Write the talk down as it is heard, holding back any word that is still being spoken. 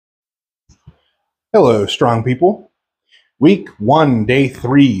Hello, strong people. Week 1, day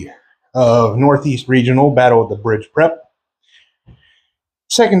 3 of Northeast Regional Battle of the Bridge Prep.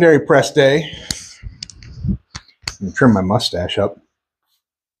 Secondary press day. Let me trim my mustache up.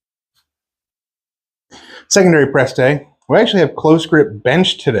 Secondary press day. We actually have close grip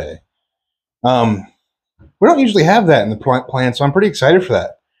bench today. We don't usually have that in the plan, so I'm pretty excited for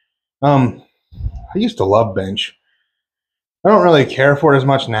that. I used to love bench. I don't really care for it as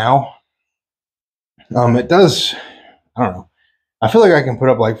much now. It does, I don't know. I feel like I can put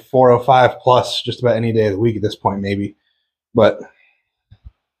up like 405 plus just about any day of the week at this point, maybe. But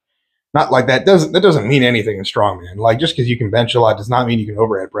not like that doesn't mean anything in strongman. Like just because you can bench a lot does not mean you can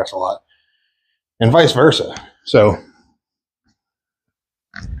overhead press a lot. And vice versa. So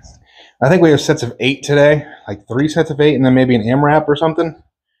I think we have sets of 8 today, like 3 sets of 8, and then maybe an AMRAP or something.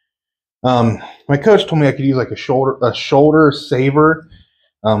 My coach told me I could use like a shoulder saver.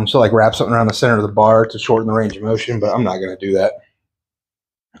 So like wrap something around the center of the bar to shorten the range of motion, but I'm not gonna do that.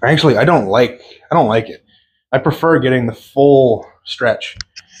 Actually, I don't like it. I prefer getting the full stretch.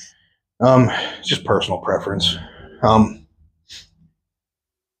 It's just personal preference. I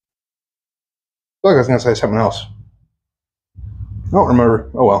thought I was gonna say something else. I don't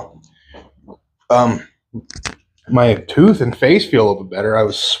remember. Oh well. My tooth and face feel a little bit better. I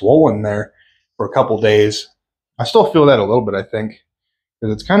was swollen there for a couple days. I still feel that a little bit, I think,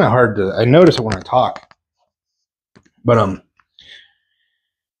 because it's kind of hard to. I notice it when I talk. But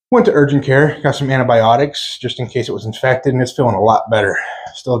went to urgent care, got some antibiotics just in case it was infected, and it's feeling a lot better.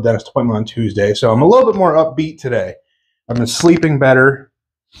 Still a dentist appointment on Tuesday, so I'm a little bit more upbeat today. I've been sleeping better,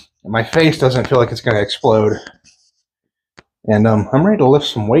 and my face doesn't feel like it's going to explode. And I'm ready to lift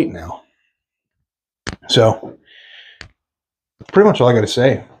some weight now. So, pretty much all I got to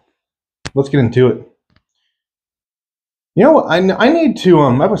say. Let's get into it. You know what? I need to,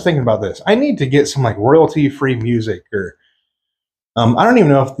 I was thinking about this. I need to get some like royalty-free music, or I don't even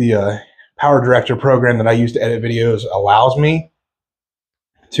know if the Power Director program that I use to edit videos allows me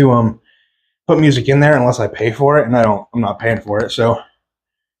to put music in there unless I pay for it, and I'm not paying for it. So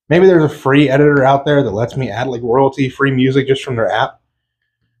maybe there's a free editor out there that lets me add like royalty-free music just from their app.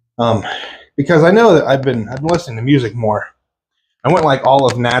 Because I know that I've been listening to music more. I went like all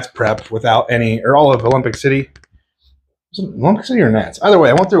of Nats prep without any, or all of Olympic City. Was it Olympic City or Nats? Either way,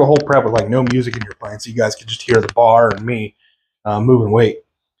 I went through a whole prep with like no music in your plan, so you guys could just hear the bar and me moving weight.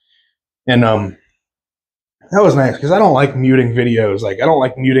 And that was nice because I don't like muting videos. Like I don't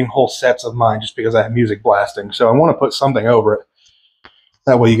like muting whole sets of mine just because I have music blasting. So I want to put something over it.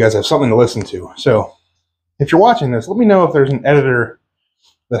 That way you guys have something to listen to. So if you're watching this, let me know if there's an editor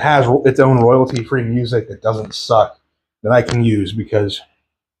that has its own royalty-free music that doesn't suck that I can use, because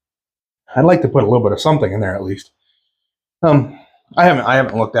I'd like to put a little bit of something in there at least. I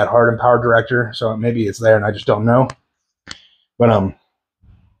haven't looked that hard in Power Director, so maybe it's there and I just don't know. But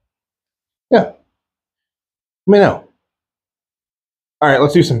yeah, let me know. All right,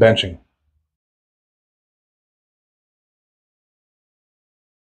 let's do some benching.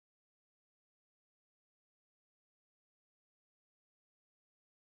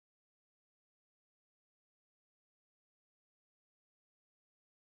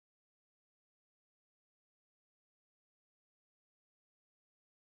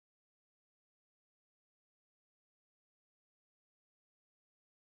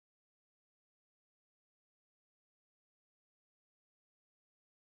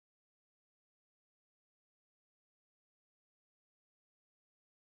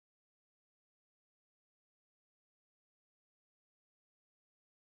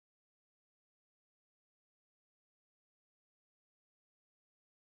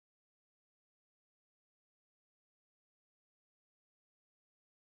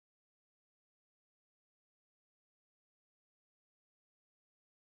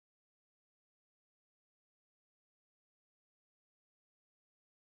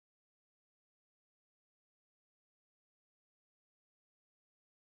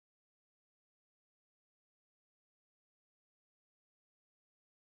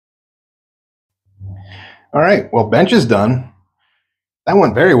 All right, well, bench is done. That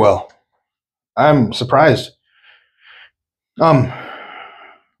went very well. I'm surprised. I'm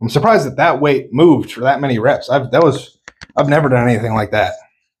surprised that weight moved for that many reps. I've never done anything like that.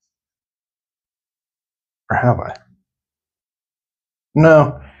 Or have I?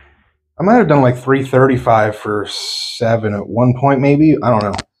 No. I might have done like 335 for 7 at one point, maybe. I don't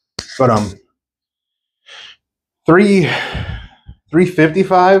know. But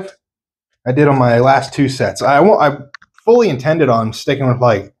 355 I did on my last 2 sets. I fully intended on sticking with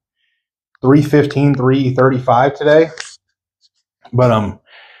like 315, 335 today. But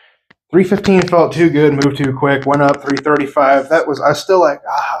 315 felt too good, moved too quick, went up 335. That was, I was still like,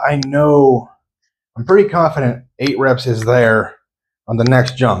 I know, I'm pretty confident 8 reps is there on the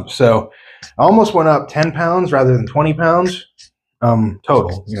next jump. So I almost went up 10 pounds rather than 20 pounds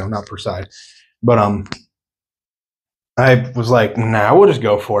total, not per side. But I was like, nah, we'll just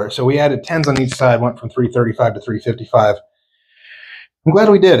go for it. So we added 10s on each side, went from 335 to 355. I'm glad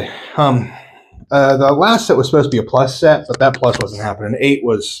we did. The last set was supposed to be a plus set, but that plus wasn't happening. 8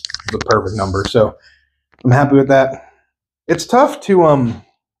 was the perfect number, so I'm happy with that. It's tough to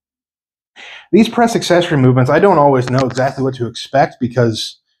these press accessory movements. I don't always know exactly what to expect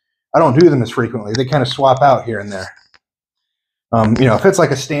because I don't do them as frequently. They kind of swap out here and there. If it's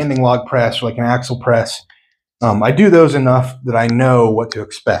like a standing log press or like an axle press, I do those enough that I know what to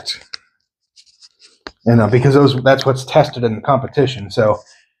expect, and because that's what's tested in the competition. So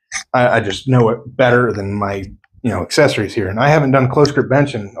I just know it better than my accessories here. And I haven't done close grip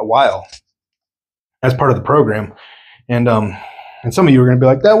bench in a while as part of the program. And some of you are going to be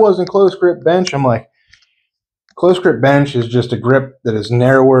like, that wasn't close grip bench. I'm like, close grip bench is just a grip that is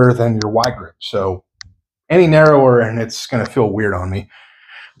narrower than your wide grip. So any narrower and it's going to feel weird on me.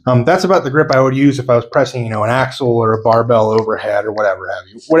 That's about the grip I would use if I was pressing, an axle or a barbell overhead or whatever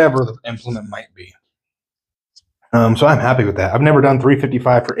the implement might be. So I'm happy with that. I've never done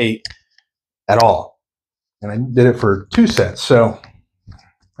 355 for 8 at all. And I did it for 2 sets, so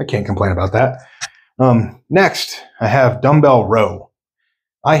I can't complain about that. Next, I have dumbbell row.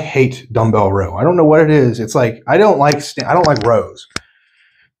 I hate dumbbell row. I don't know what it is. It's like I don't like rows.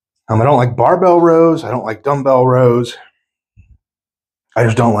 I don't like barbell rows. I don't like dumbbell rows. I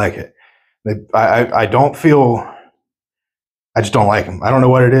just don't like it. I just don't like them. I don't know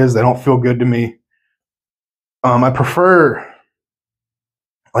what it is. They don't feel good to me. I prefer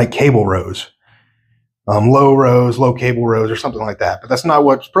like cable rows. Low rows, low cable rows, or something like that. But that's not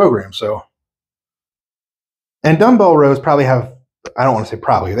what's programmed. So, and dumbbell rows probably have, I don't want to say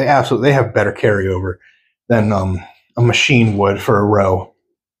probably, they have better carryover than a machine would for a row,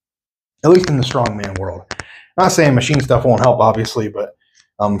 at least in the strongman world. Not saying machine stuff won't help, obviously, but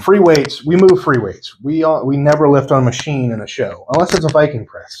free weights, we move free weights. We never lift on a machine in a show, unless it's a Viking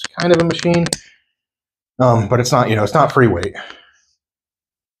press, kind of a machine, but it's not, it's not free weight.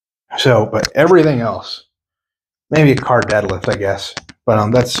 So, but everything else, maybe a car deadlift, I guess.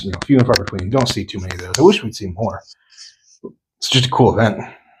 But that's few and far between. You don't see too many of those. I wish we'd see more. It's just a cool event.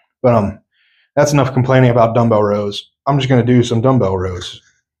 But that's enough complaining about dumbbell rows. I'm just going to do some dumbbell rows.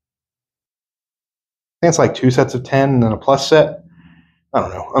 I think it's like 2 sets of 10 and then a plus set. I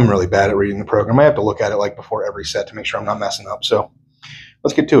don't know. I'm really bad at reading the program. I have to look at it like before every set to make sure I'm not messing up. So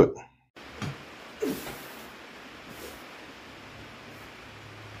let's get to it.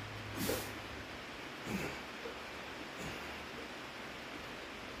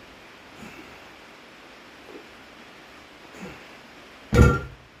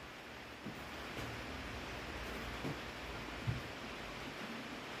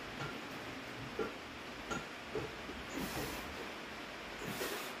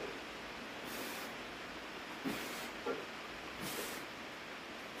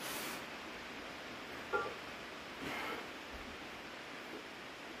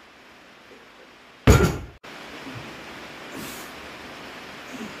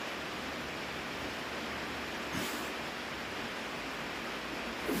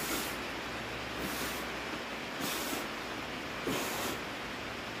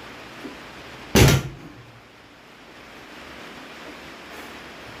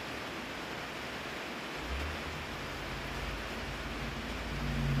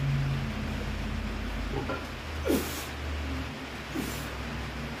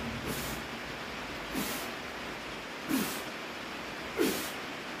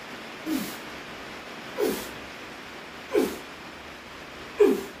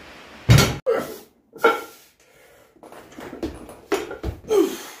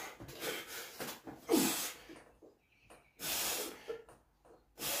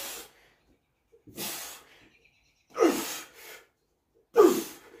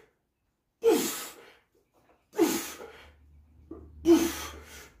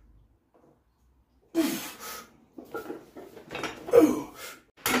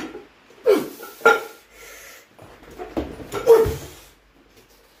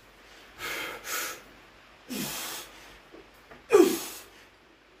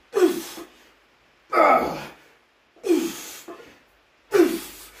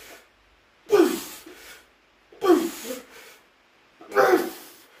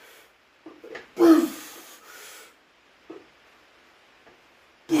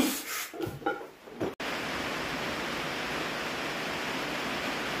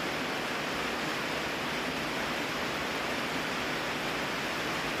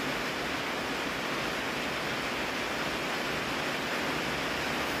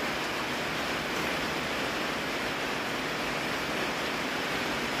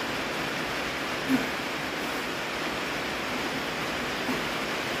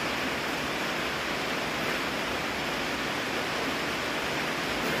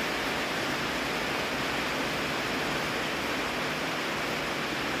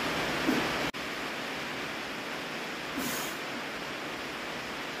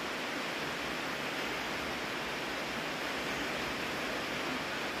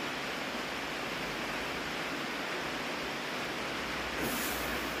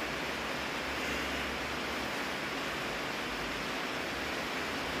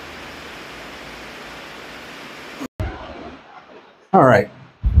 All right,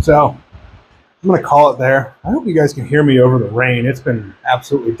 so I'm gonna call it there. I hope you guys can hear me over the rain. It's been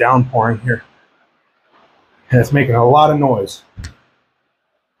absolutely downpouring here, and it's making a lot of noise.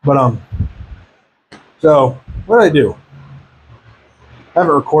 But so what did I do? I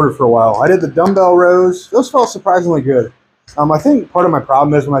haven't recorded for a while. I did the dumbbell rows. Those felt surprisingly good. I think part of my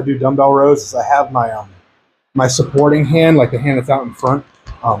problem is when I do dumbbell rows is I have my my supporting hand, like the hand that's out in front.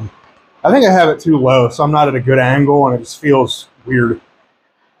 I think I have it too low, so I'm not at a good angle, and it just feels weird.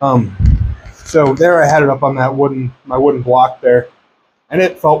 So there I had it up on that my wooden block there, and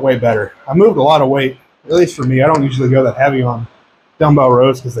it felt way better. I moved a lot of weight, at least for me. I don't usually go that heavy on dumbbell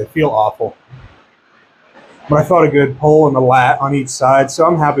rows because they feel awful. But I felt a good pull in the lat on each side, so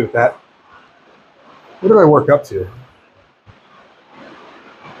I'm happy with that. What did I work up to?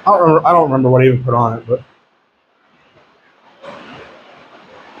 I don't remember what I even put on it, but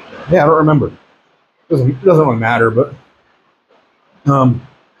yeah, I don't remember. It doesn't really matter, but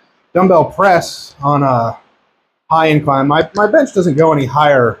dumbbell press on a high incline. My bench doesn't go any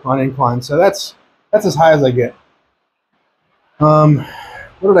higher on incline, so that's as high as I get. What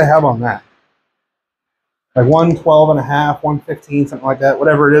did I have on that? Like 112 and a half, 115, something like that,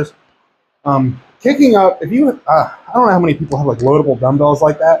 whatever it is. Kicking up, if you, I don't know how many people have like loadable dumbbells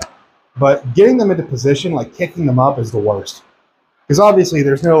like that, but getting them into position, like kicking them up is the worst. Because obviously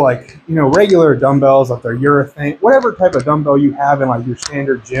there's no like, regular dumbbells, like they're urethane, whatever type of dumbbell you have in like your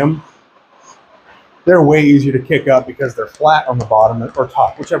standard gym, they're way easier to kick up because they're flat on the bottom or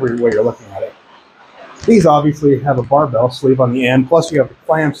top, whichever way you're looking at it. These obviously have a barbell sleeve on the end, plus you have the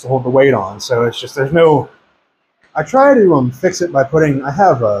clamps to hold the weight on, so it's just, there's no, I try to fix it by putting, I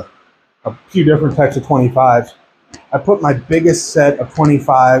have a few different types of 25s. I put my biggest set of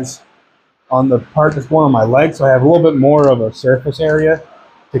 25s on the part that's going on my leg, so I have a little bit more of a surface area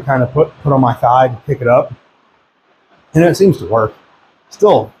to kind of put on my thigh to pick it up. And it seems to work.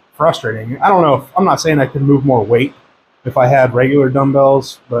 Still frustrating. I don't know I'm not saying I could move more weight if I had regular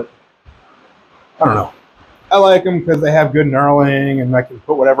dumbbells, but I don't know. I like them because they have good knurling and I can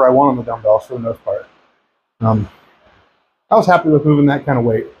put whatever I want on the dumbbells for the most part. I was happy with moving that kind of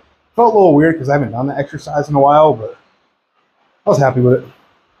weight. Felt a little weird because I haven't done the exercise in a while, but I was happy with it.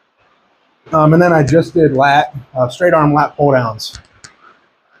 And then I just did straight arm lat pull downs.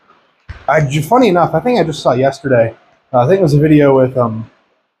 Funny enough, I think I just saw yesterday. I think it was a video with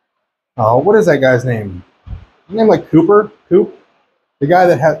what is that guy's name? His name like Coop, the guy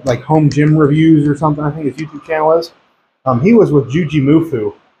that had like home gym reviews or something. I think his YouTube channel is. He was with Juji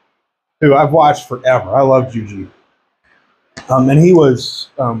Mufu, who I've watched forever. I love Juji. And he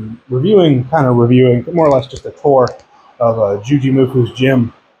was reviewing more or less just a tour of Juji Mufu's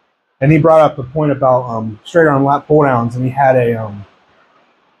gym. And he brought up the point about straight arm lat pull downs, and he had a,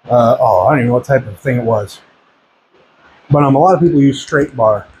 I don't even know what type of thing it was. But a lot of people use straight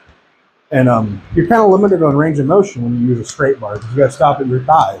bar. And you're kind of limited on range of motion when you use a straight bar, because you got to stop at your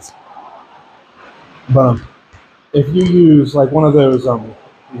thighs. But if you use like one of those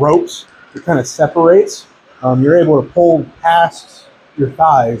ropes that kind of separates, you're able to pull past your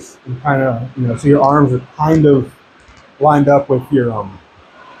thighs and kind of, so your arms are kind of lined up with your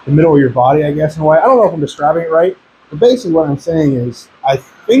the middle of your body, I guess, in a way. I don't know if I'm describing it right, but basically what I'm saying is I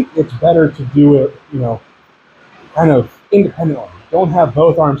think it's better to do it, kind of independently. Don't have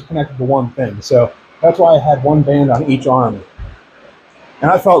both arms connected to one thing. So that's why I had one band on each arm.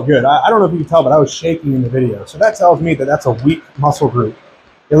 And I felt good. I don't know if you can tell, but I was shaking in the video. So that tells me that that's a weak muscle group,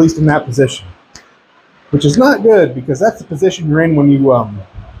 at least in that position. Which is not good, because that's the position you're in when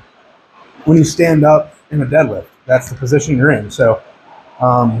you stand up in a deadlift. That's the position you're in. So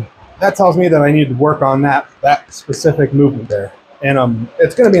that tells me that I need to work on that specific movement there. And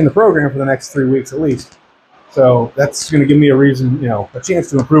it's going to be in the program for the next 3 weeks at least. So that's going to give me a reason, a chance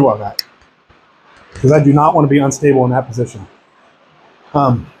to improve on that. Because I do not want to be unstable in that position.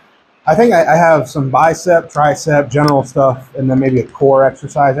 I think I have some bicep, tricep, general stuff, and then maybe a core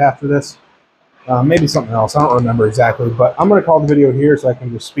exercise after this. Maybe something else. I don't remember exactly. But I'm going to call the video here so I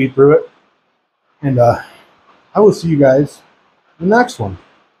can just speed through it. And I will see you guys in the next one.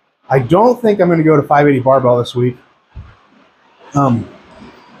 I don't think I'm going to go to 580 barbell this week.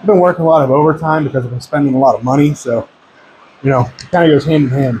 I've been working a lot of overtime because I've been spending a lot of money. So, it kind of goes hand in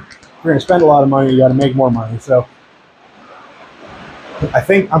hand. If you're going to spend a lot of money, you got to make more money. So I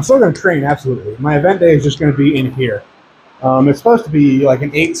think I'm still going to train, absolutely. My event day is just going to be in here. It's supposed to be like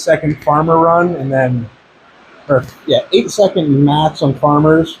an 8-second farmer run, and then, 8-second max on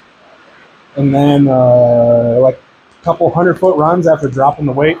farmers, and then like a couple 100-foot runs after dropping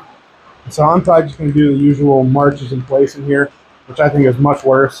the weight. So I'm probably just going to do the usual marches in place in here, which I think is much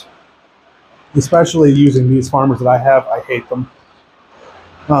worse, especially using these farmers that I have. I hate them.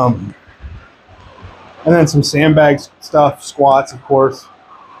 And then some sandbag stuff, squats, of course.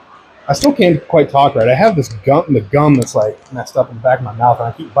 I still can't quite talk right. I have this gum, the gum that's like messed up in the back of my mouth, and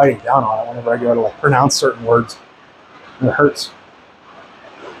I keep biting down on it whenever I go to like pronounce certain words, and it hurts.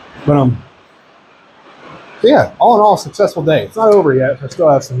 But so yeah, all in all, successful day. It's not over yet. I still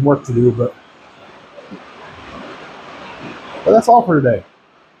have some work to do, but that's all for today.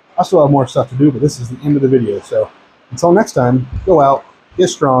 I still have more stuff to do, but this is the end of the video. So until next time, go out, get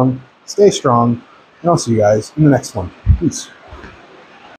strong, stay strong, and I'll see you guys in the next one. Peace.